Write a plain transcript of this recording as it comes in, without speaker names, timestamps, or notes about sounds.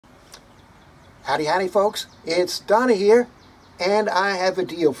Howdy, howdy, folks. It's Donnie here, and I have a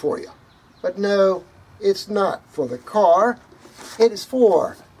deal for you. But no, it's not for the car. It is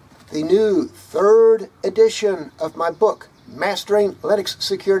for the new 3rd edition of my book, Mastering Linux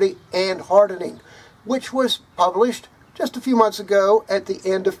Security and Hardening, which was published just a few months ago at the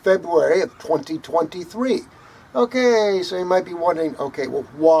end of February of 2023. Okay, so you might be wondering, okay, well,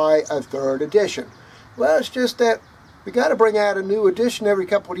 why a 3rd edition? Well, it's just that we got to bring out a new edition every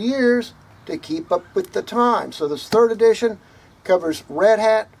couple of years to keep up with the time. So this 3rd edition covers Red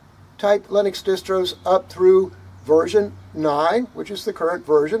Hat type Linux distros up through version 9, which is the current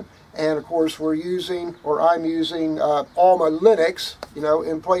version. And of course we're using, or I'm using Alma Linux,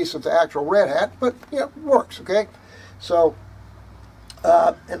 in place of the actual Red Hat, but it works, okay? So,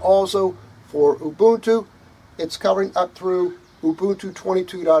 and also for Ubuntu, it's covering up through Ubuntu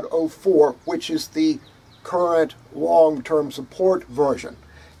 22.04, which is the current long-term support version.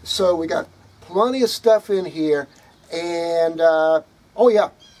 So we got plenty of stuff in here, and got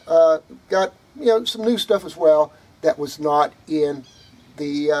some new stuff as well that was not in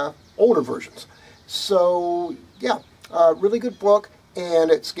the older versions. So yeah, really good book,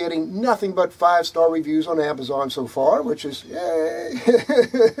 and it's getting nothing but 5-star reviews on Amazon so far, which is yay.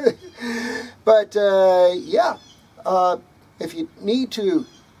 But if you need to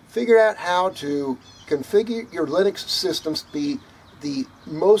figure out how to configure your Linux systems to be the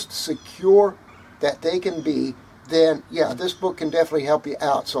most secure that they can be, then yeah, this book can definitely help you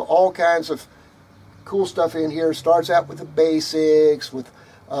out. So all kinds of cool stuff in here. Starts out with the basics, with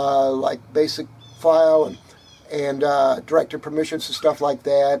like basic file and directory permissions and stuff like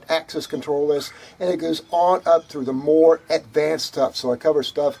that, access control lists, and it goes on up through the more advanced stuff. So I cover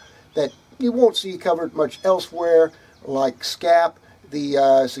stuff that you won't see covered much elsewhere, like SCAP,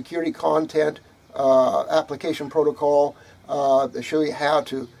 the security content application protocol. They show you how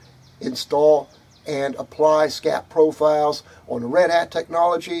to install and apply SCAP profiles on the Red Hat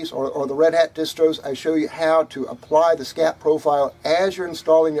technologies or the Red Hat distros. I show you how to apply the SCAP profile as you're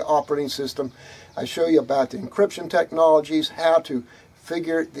installing the operating system. I show you about the encryption technologies, how to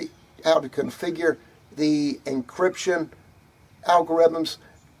configure the encryption algorithms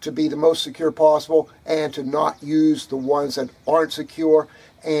to be the most secure possible, and to not use the ones that aren't secure,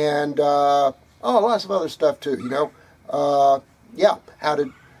 and lots of other stuff too. How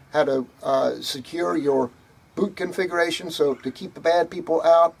to secure your boot configuration, so to keep the bad people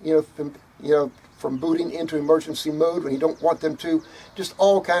out, from booting into emergency mode when you don't want them to. Just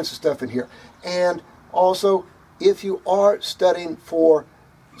all kinds of stuff in here. And also, if you are studying for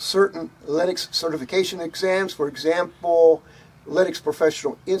certain Linux certification exams, for example, Linux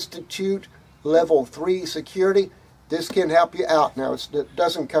Professional Institute Level 3 Security, this can help you out. Now, it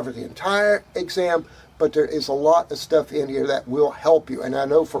doesn't cover the entire exam, but there is a lot of stuff in here that will help you. And I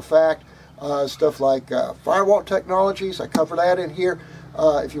know for a fact, stuff like firewall technologies, I cover that in here.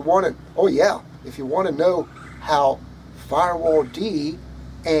 If you want to know how Firewall D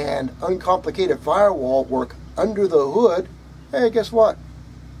and uncomplicated firewall work under the hood, hey, guess what?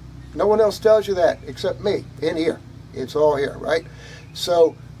 No one else tells you that except me in here. It's all here, right?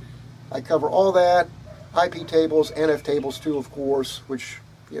 So I cover all that. IP tables, NF tables too, of course, which,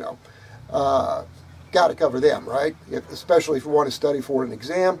 got to cover them, right? Especially if you want to study for an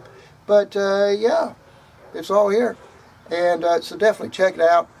exam. But yeah, it's all here. And so definitely check it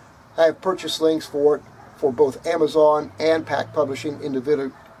out. I have purchase links for it for both Amazon and Packt Publishing in the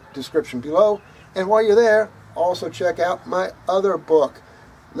video description below. And while you're there, also check out my other book,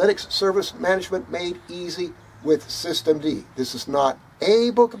 Linux Service Management Made Easy with Systemd. This is not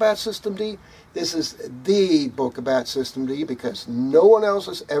a book about Systemd. This is the book about Systemd, because no one else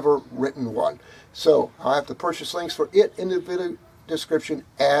has ever written one. So I have the purchase links for it in the video description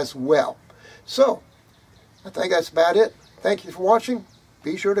as well. So I think that's about it. Thank you for watching.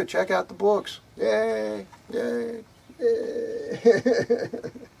 Be sure to check out the books. Yay! Yay! Yay!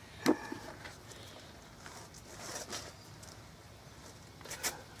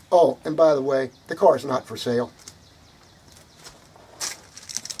 Oh, and by the way, the car is not for sale.